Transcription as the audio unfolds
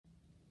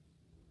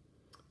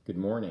Good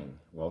morning.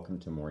 Welcome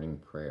to morning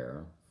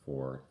prayer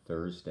for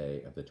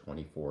Thursday of the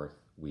 24th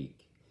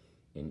week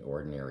in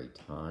Ordinary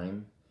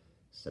Time,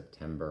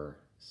 September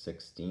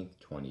 16th,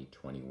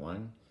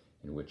 2021,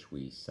 in which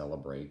we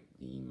celebrate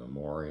the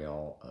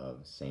memorial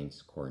of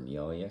Saints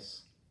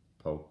Cornelius,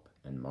 Pope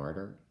and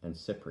Martyr, and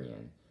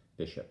Cyprian,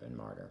 Bishop and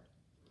Martyr.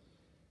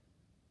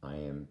 I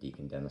am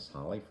Deacon Dennis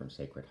Holly from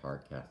Sacred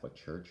Heart Catholic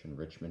Church in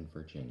Richmond,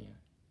 Virginia.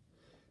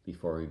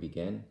 Before we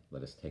begin,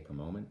 let us take a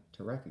moment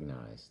to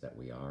recognize that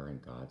we are in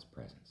God's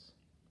presence.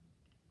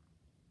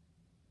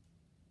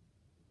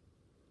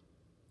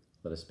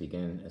 Let us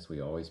begin as we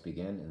always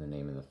begin, in the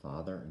name of the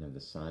Father, and of the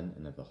Son,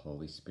 and of the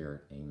Holy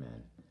Spirit.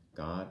 Amen.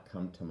 God,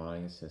 come to my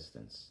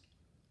assistance.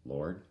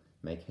 Lord,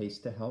 make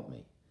haste to help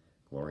me.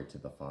 Glory to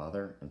the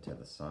Father, and to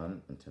the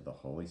Son, and to the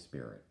Holy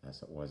Spirit,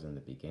 as it was in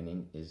the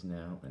beginning, is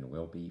now, and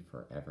will be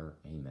forever.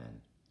 Amen.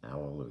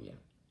 Alleluia.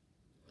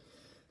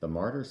 The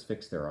martyrs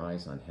fixed their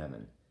eyes on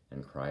heaven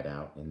and cried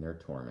out in their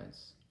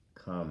torments,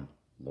 "Come,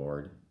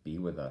 Lord, be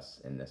with us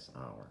in this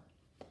hour."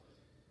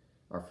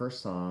 Our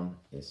first psalm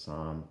is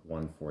Psalm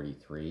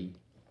 143,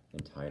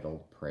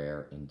 entitled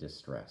Prayer in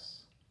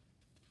Distress.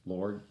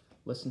 Lord,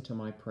 listen to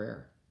my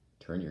prayer.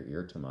 Turn your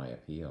ear to my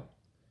appeal.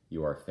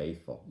 You are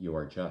faithful, you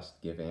are just,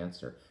 give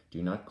answer.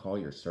 Do not call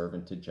your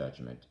servant to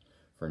judgment,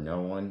 for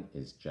no one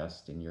is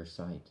just in your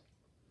sight.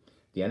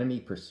 The enemy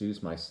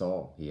pursues my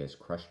soul. He has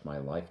crushed my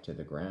life to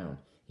the ground.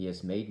 He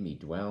has made me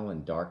dwell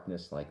in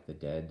darkness like the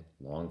dead,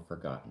 long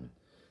forgotten.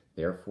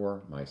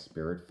 Therefore my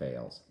spirit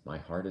fails. My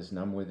heart is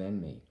numb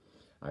within me.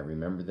 I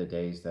remember the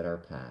days that are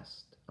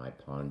past. I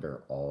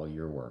ponder all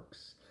your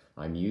works.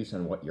 I muse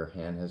on what your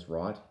hand has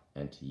wrought,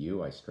 and to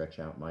you I stretch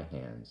out my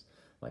hands.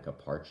 Like a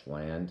parched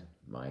land,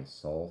 my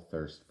soul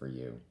thirsts for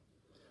you.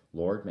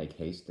 Lord, make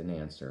haste and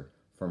answer,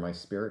 for my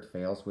spirit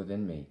fails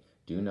within me.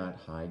 Do not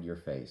hide your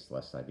face,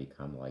 lest I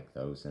become like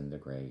those in the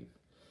grave.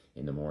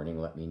 In the morning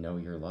let me know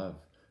your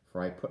love, for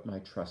I put my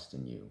trust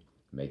in you.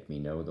 Make me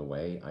know the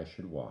way I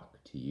should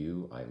walk. To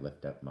you I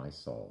lift up my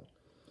soul.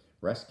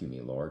 Rescue me,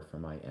 Lord,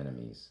 from my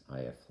enemies. I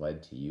have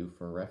fled to you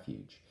for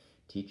refuge.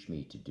 Teach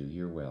me to do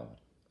your will.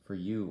 For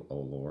you, O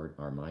Lord,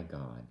 are my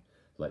God.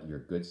 Let your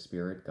good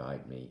spirit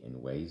guide me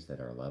in ways that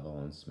are level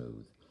and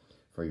smooth.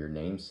 For your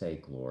name's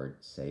sake,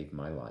 Lord, save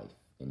my life.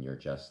 In your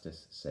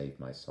justice, save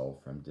my soul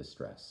from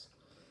distress.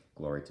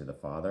 Glory to the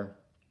Father,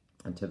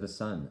 and to the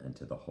Son, and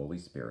to the Holy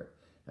Spirit,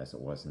 as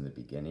it was in the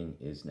beginning,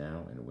 is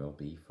now, and will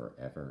be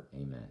forever.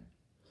 Amen.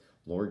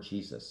 Lord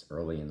Jesus,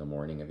 early in the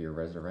morning of your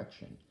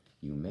resurrection,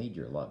 you made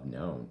your love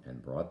known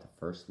and brought the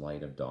first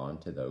light of dawn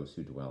to those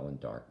who dwell in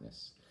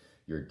darkness.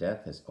 Your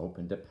death has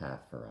opened a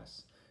path for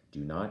us.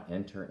 Do not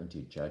enter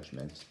into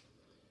judgment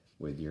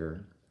with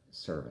your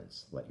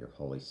servants. Let your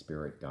Holy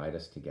Spirit guide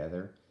us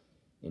together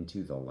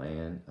into the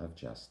land of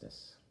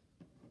justice.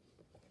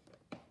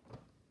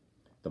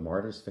 The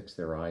martyrs fixed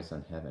their eyes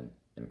on heaven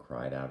and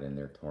cried out in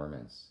their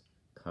torments,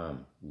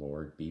 "Come,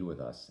 Lord, be with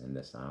us in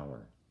this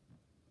hour."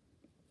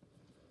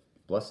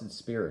 Blessed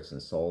spirits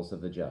and souls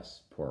of the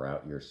just, pour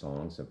out your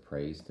songs of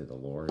praise to the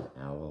Lord.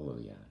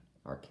 Alleluia.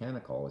 Our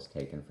canticle is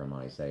taken from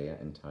Isaiah,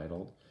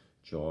 entitled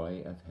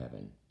Joy of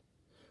Heaven.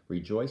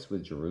 Rejoice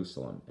with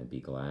Jerusalem and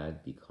be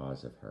glad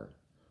because of her,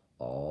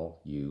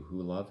 all you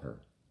who love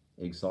her.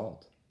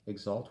 Exalt,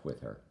 exalt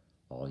with her,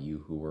 all you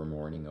who are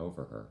mourning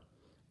over her.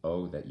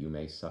 Oh, that you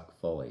may suck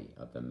fully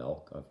of the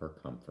milk of her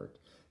comfort,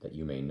 that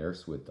you may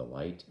nurse with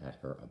delight at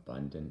her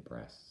abundant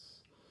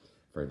breasts.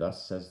 For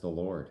thus says the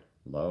Lord,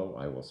 Lo,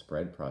 I will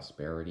spread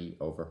prosperity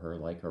over her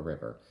like a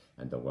river,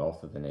 and the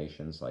wealth of the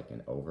nations like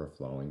an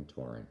overflowing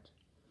torrent.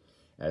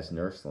 As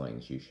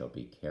nurslings you shall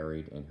be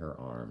carried in her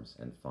arms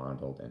and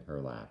fondled in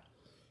her lap.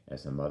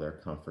 As a mother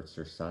comforts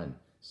her son,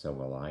 so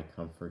will I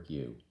comfort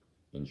you.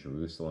 In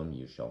Jerusalem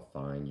you shall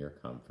find your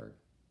comfort.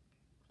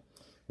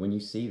 When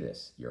you see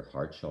this, your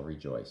heart shall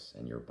rejoice,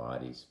 and your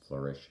bodies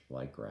flourish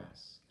like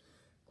grass.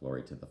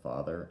 Glory to the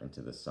Father, and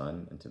to the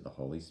Son, and to the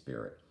Holy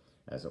Spirit,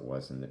 as it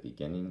was in the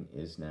beginning,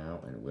 is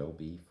now, and will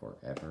be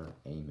forever.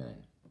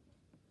 Amen.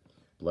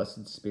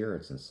 Blessed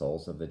spirits and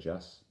souls of the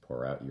just,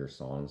 pour out your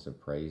songs of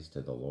praise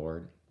to the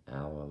Lord.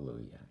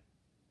 Alleluia.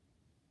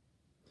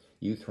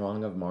 You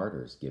throng of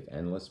martyrs, give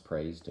endless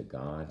praise to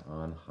God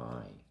on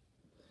high.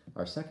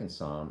 Our second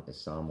psalm is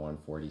Psalm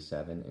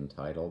 147,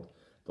 entitled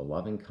The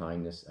Loving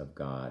Kindness of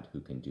God,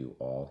 who can do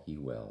all he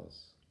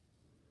wills.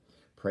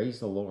 Praise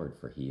the Lord,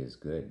 for he is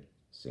good.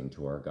 Sing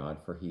to our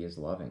God, for he is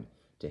loving.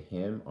 To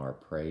him our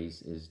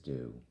praise is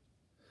due.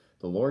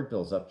 The Lord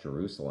builds up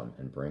Jerusalem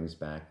and brings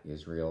back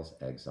Israel's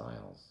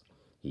exiles.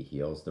 He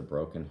heals the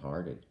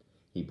brokenhearted.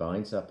 He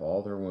binds up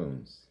all their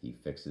wounds. He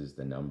fixes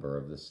the number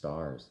of the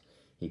stars.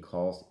 He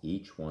calls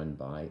each one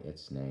by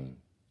its name.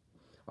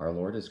 Our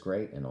Lord is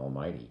great and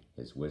almighty.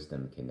 His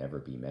wisdom can never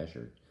be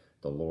measured.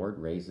 The Lord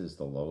raises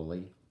the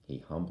lowly. He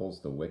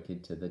humbles the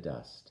wicked to the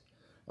dust.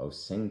 O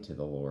sing to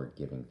the Lord,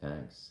 giving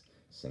thanks.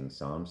 Sing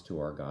psalms to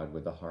our God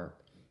with the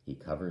harp. He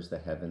covers the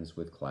heavens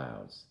with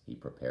clouds. He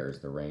prepares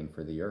the rain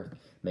for the earth,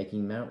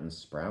 making mountains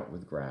sprout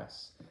with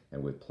grass,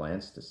 and with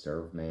plants to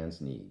serve man's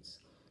needs.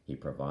 He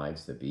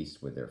provides the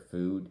beasts with their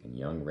food and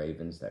young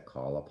ravens that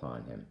call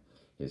upon him.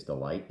 His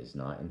delight is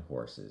not in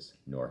horses,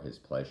 nor his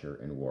pleasure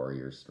in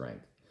warriors'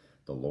 strength.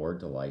 The Lord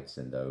delights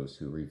in those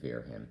who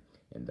revere him,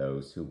 in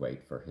those who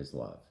wait for his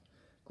love.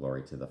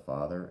 Glory to the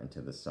Father, and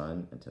to the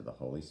Son, and to the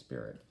Holy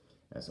Spirit,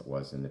 as it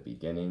was in the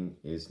beginning,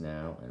 is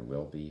now, and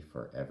will be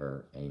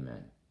forever.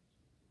 Amen.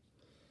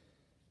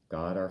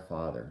 God our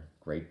Father,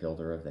 great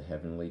builder of the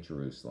heavenly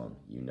Jerusalem,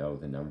 you know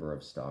the number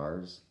of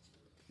stars,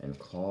 and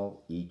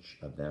call each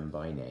of them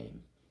by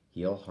name.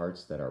 Heal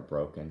hearts that are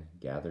broken,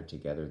 gather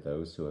together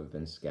those who have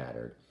been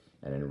scattered,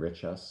 and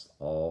enrich us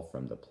all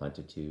from the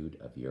plenitude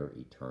of your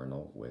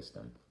eternal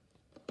wisdom.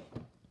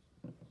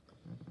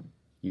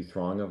 You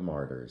throng of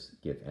martyrs,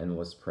 give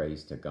endless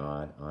praise to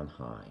God on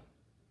high.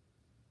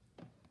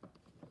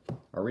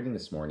 Our reading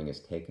this morning is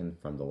taken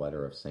from the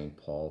letter of St.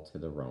 Paul to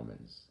the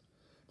Romans.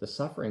 The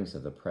sufferings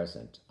of the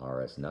present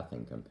are as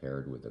nothing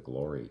compared with the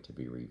glory to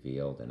be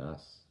revealed in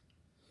us.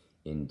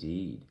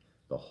 Indeed,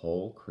 the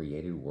whole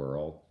created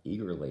world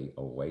eagerly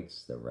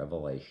awaits the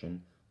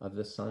revelation of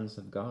the sons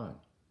of God.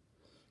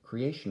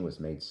 Creation was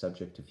made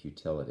subject to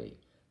futility,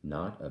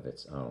 not of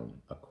its own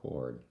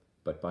accord,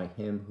 but by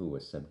him who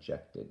was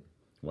subjected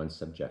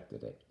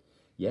it,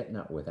 yet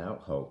not without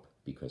hope,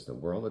 because the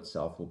world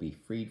itself will be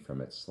freed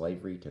from its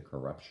slavery to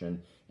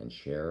corruption and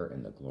share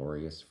in the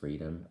glorious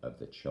freedom of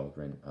the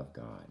children of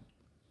God.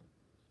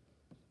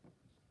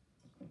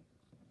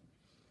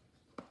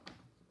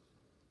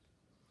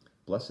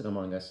 Blessed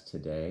among us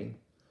today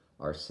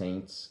are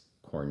Saints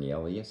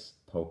Cornelius,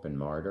 Pope and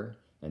Martyr,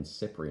 and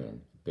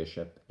Cyprian,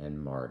 Bishop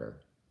and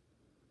Martyr.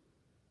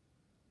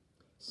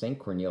 Saint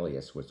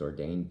Cornelius was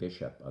ordained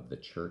Bishop of the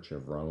Church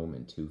of Rome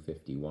in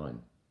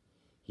 251.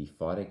 He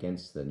fought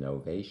against the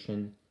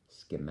Novatian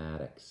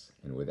schismatics,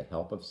 and with the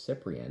help of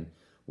Cyprian,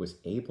 was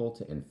able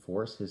to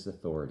enforce his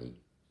authority.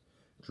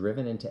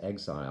 Driven into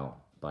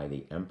exile by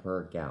the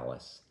Emperor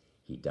Gallus,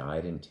 he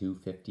died in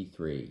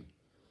 253.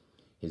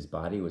 His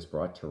body was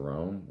brought to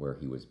Rome, where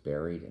he was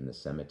buried in the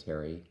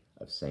cemetery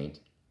of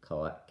St.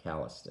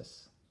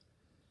 Callistus.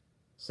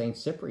 St.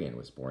 Cyprian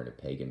was born to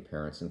pagan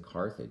parents in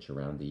Carthage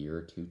around the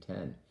year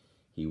 210.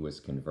 He was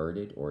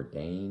converted,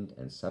 ordained,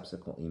 and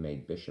subsequently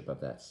made bishop of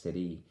that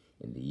city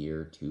in the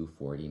year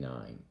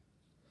 249.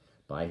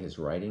 By his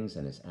writings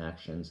and his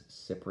actions,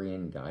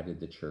 Cyprian guided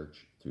the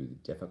church through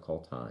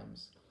difficult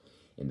times.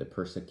 In the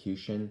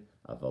persecution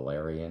of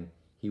Valerian,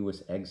 he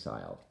was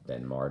exiled,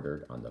 then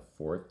martyred on the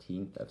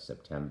 14th of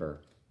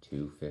September,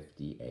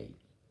 258.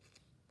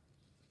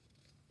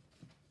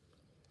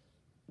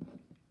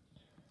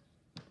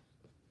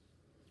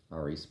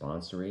 Our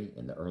responsory: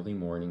 in the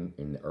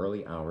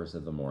early hours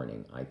of the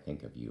morning, I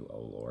think of you, O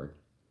Lord.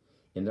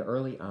 In the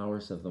early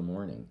hours of the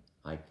morning,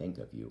 I think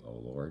of you, O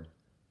Lord.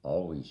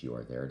 Always you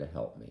are there to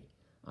help me.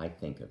 I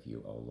think of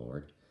you, O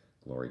Lord.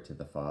 Glory to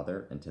the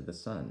Father, and to the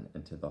Son,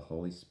 and to the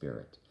Holy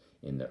Spirit.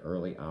 In the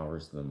early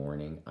hours of the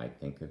morning, I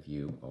think of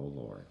you, O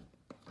Lord.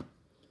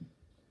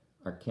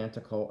 Our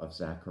Canticle of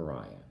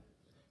Zechariah.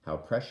 How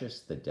precious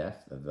the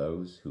death of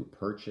those who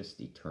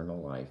purchased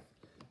eternal life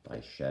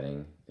by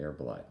shedding their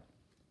blood.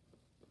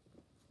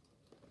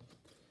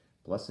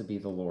 Blessed be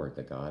the Lord,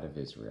 the God of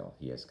Israel.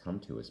 He has come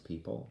to his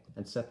people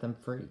and set them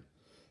free.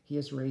 He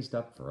has raised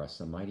up for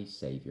us a mighty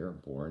Savior,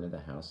 born in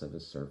the house of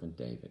his servant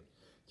David.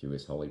 Through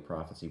his holy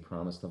prophets he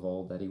promised of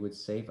old that he would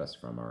save us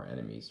from our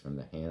enemies, from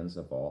the hands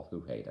of all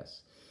who hate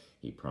us.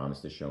 He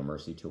promised to show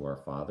mercy to our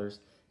fathers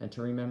and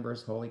to remember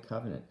his holy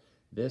covenant.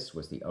 This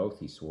was the oath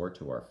he swore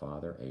to our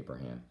father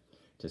Abraham,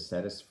 to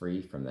set us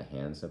free from the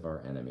hands of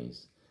our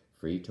enemies,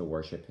 free to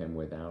worship him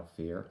without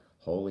fear,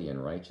 holy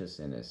and righteous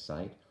in his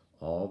sight,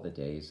 all the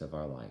days of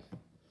our life.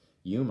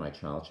 You, my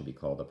child, shall be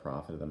called the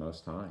prophet of the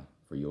Most High,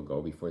 for you will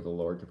go before the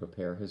Lord to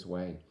prepare his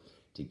way,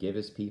 to give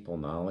his people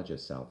knowledge of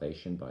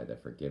salvation by the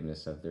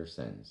forgiveness of their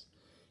sins.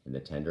 In the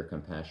tender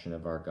compassion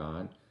of our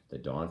God, the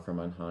dawn from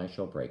on high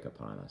shall break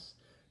upon us,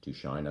 to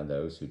shine on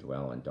those who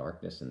dwell in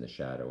darkness and the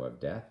shadow of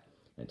death,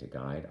 and to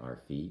guide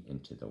our feet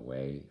into the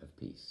way of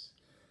peace.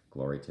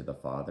 Glory to the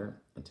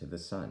Father, and to the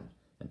Son,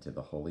 and to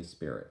the Holy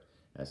Spirit,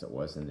 as it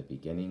was in the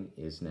beginning,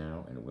 is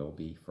now, and will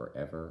be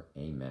forever.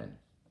 Amen.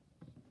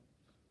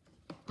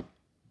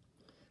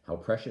 How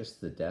precious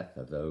the death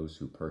of those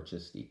who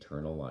purchased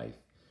eternal life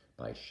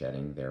by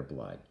shedding their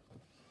blood.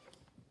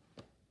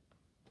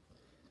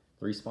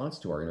 The response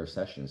to our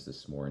intercessions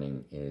this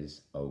morning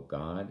is, O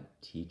God,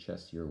 teach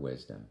us your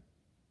wisdom.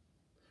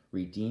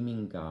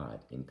 Redeeming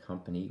God, in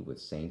company with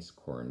Saints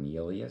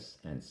Cornelius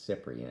and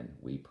Cyprian,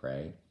 we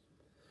pray,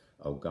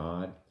 O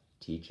God,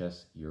 teach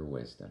us your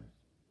wisdom.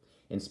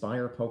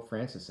 Inspire Pope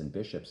Francis and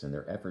bishops in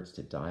their efforts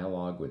to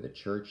dialogue with the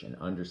Church and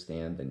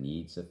understand the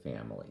needs of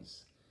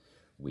families.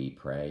 We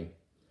pray,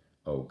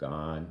 O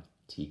God,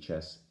 teach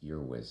us your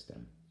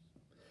wisdom.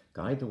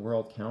 Guide the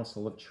World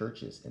Council of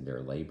Churches in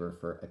their labor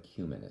for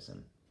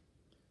ecumenism.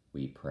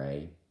 We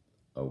pray,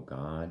 O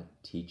God,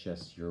 teach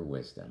us your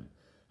wisdom.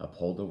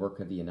 Uphold the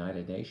work of the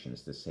United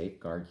Nations to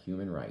safeguard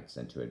human rights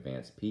and to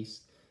advance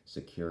peace,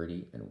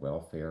 security, and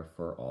welfare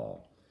for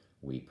all.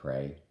 We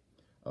pray,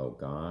 O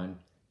God,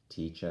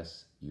 teach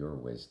us your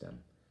wisdom.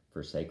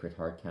 For Sacred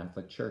Heart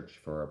Catholic Church,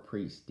 for our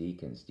priests,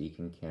 deacons,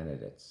 deacon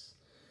candidates,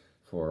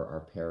 for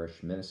our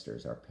parish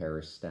ministers, our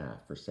parish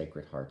staff, for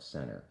Sacred Heart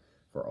Center,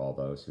 for all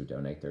those who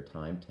donate their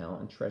time,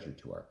 talent, and treasure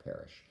to our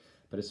parish,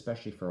 but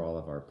especially for all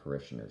of our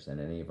parishioners and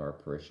any of our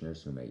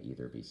parishioners who may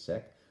either be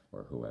sick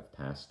or who have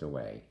passed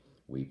away.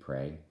 We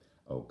pray,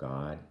 O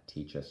God,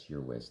 teach us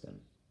your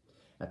wisdom.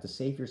 At the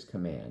Savior's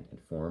command,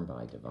 informed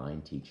by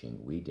divine teaching,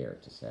 we dare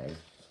to say,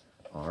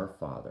 Our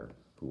Father,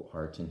 who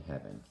art in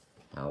heaven,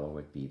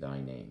 hallowed be thy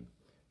name.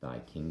 Thy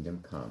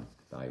kingdom come,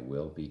 thy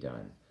will be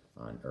done,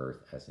 on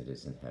earth as it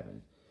is in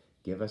heaven.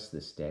 Give us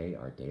this day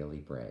our daily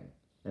bread,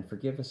 and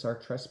forgive us our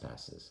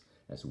trespasses,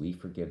 as we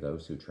forgive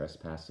those who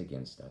trespass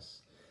against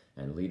us.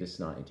 And lead us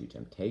not into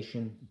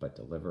temptation, but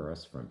deliver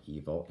us from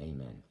evil.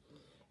 Amen.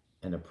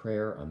 And a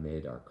prayer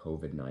amid our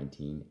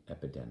COVID-19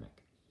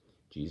 epidemic.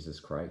 Jesus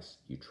Christ,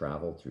 you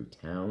traveled through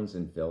towns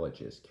and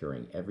villages,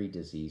 curing every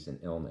disease and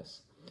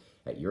illness.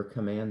 At your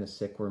command, the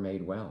sick were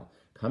made well.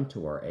 Come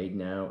to our aid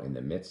now in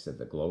the midst of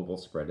the global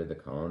spread of the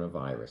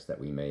coronavirus, that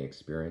we may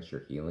experience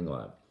your healing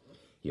love.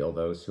 Heal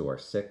those who are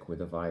sick with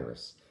the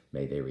virus.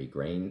 May they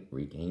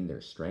regain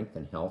their strength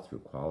and health through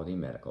quality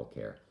medical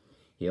care.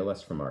 Heal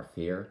us from our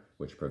fear,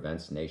 which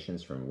prevents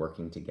nations from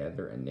working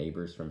together and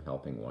neighbors from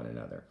helping one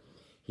another.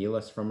 Heal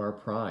us from our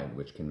pride,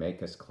 which can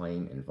make us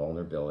claim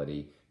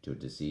invulnerability to a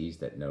disease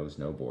that knows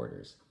no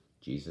borders.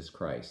 Jesus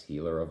Christ,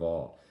 healer of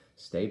all,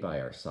 stay by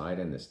our side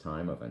in this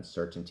time of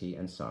uncertainty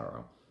and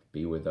sorrow.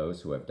 Be with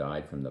those who have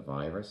died from the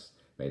virus.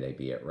 May they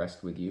be at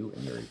rest with you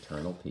in your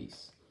eternal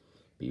peace.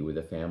 Be with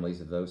the families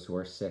of those who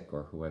are sick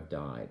or who have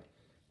died.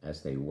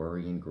 As they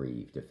worry and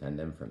grieve, defend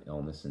them from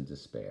illness and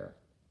despair.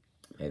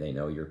 May they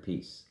know your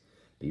peace.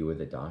 Be with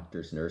the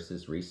doctors,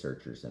 nurses,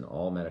 researchers, and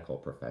all medical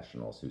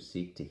professionals who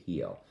seek to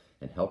heal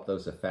and help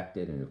those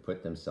affected and who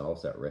put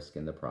themselves at risk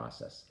in the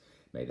process.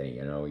 May they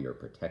know your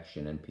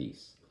protection and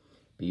peace.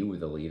 Be with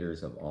the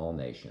leaders of all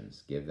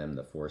nations. Give them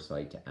the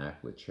foresight to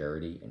act with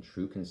charity and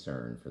true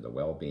concern for the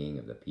well-being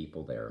of the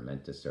people they are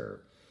meant to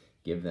serve.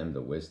 Give them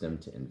the wisdom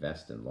to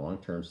invest in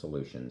long-term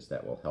solutions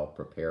that will help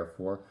prepare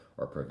for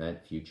or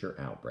prevent future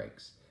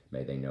outbreaks.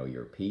 May they know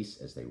your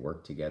peace as they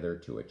work together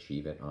to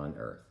achieve it on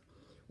earth.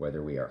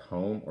 Whether we are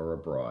home or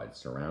abroad,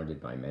 surrounded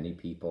by many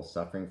people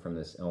suffering from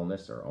this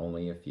illness or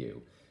only a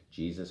few,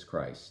 Jesus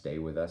Christ, stay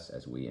with us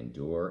as we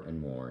endure and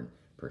mourn,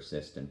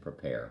 persist and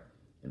prepare.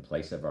 In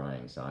place of our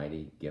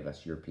anxiety, give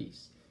us your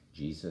peace.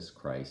 Jesus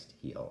Christ,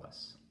 heal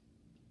us.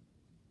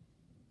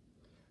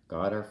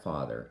 God our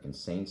Father, in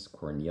Saints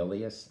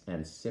Cornelius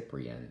and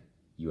Cyprian,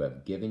 you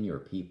have given your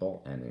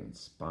people an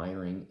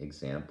inspiring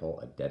example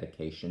of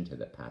dedication to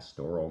the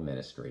pastoral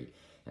ministry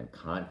and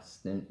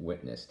constant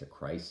witness to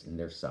Christ in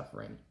their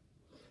suffering.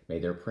 May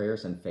their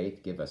prayers and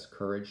faith give us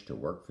courage to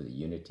work for the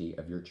unity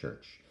of your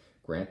church.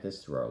 Grant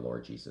this through our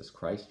Lord Jesus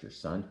Christ, your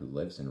Son, who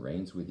lives and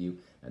reigns with you,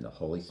 and the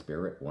Holy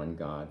Spirit, one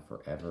God,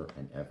 forever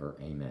and ever.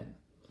 Amen.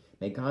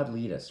 May God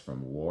lead us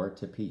from war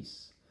to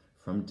peace,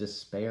 from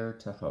despair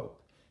to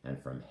hope,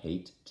 and from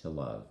hate to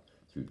love,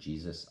 through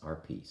Jesus our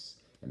peace.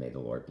 And may the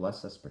Lord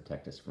bless us,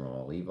 protect us from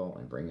all evil,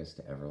 and bring us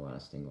to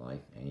everlasting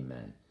life.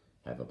 Amen.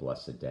 Have a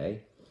blessed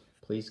day.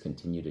 Please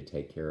continue to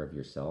take care of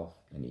yourself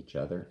and each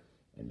other,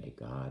 and may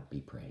God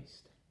be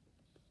praised.